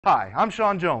Hi, I'm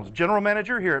Sean Jones, General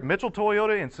Manager here at Mitchell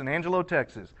Toyota in San Angelo,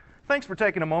 Texas. Thanks for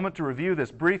taking a moment to review this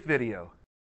brief video.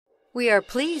 We are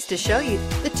pleased to show you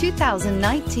the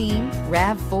 2019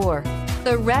 RAV4.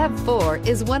 The RAV4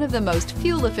 is one of the most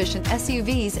fuel-efficient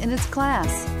SUVs in its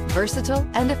class. Versatile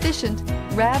and efficient,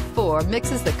 RAV4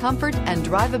 mixes the comfort and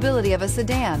drivability of a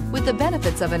sedan with the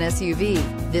benefits of an SUV.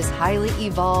 This highly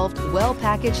evolved,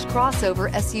 well-packaged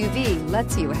crossover SUV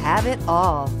lets you have it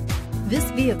all. This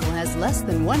vehicle has less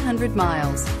than 100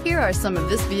 miles. Here are some of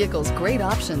this vehicle's great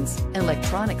options: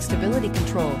 electronic stability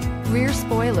control, rear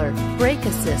spoiler, brake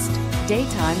assist,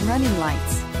 daytime running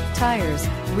lights, tires,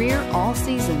 rear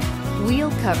all-season,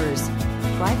 wheel covers,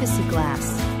 privacy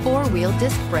glass, four-wheel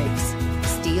disc brakes,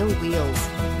 steel wheels,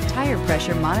 tire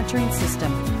pressure monitoring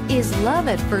system. Is love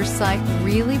at first sight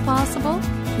really possible?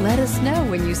 Let us know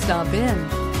when you stop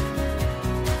in.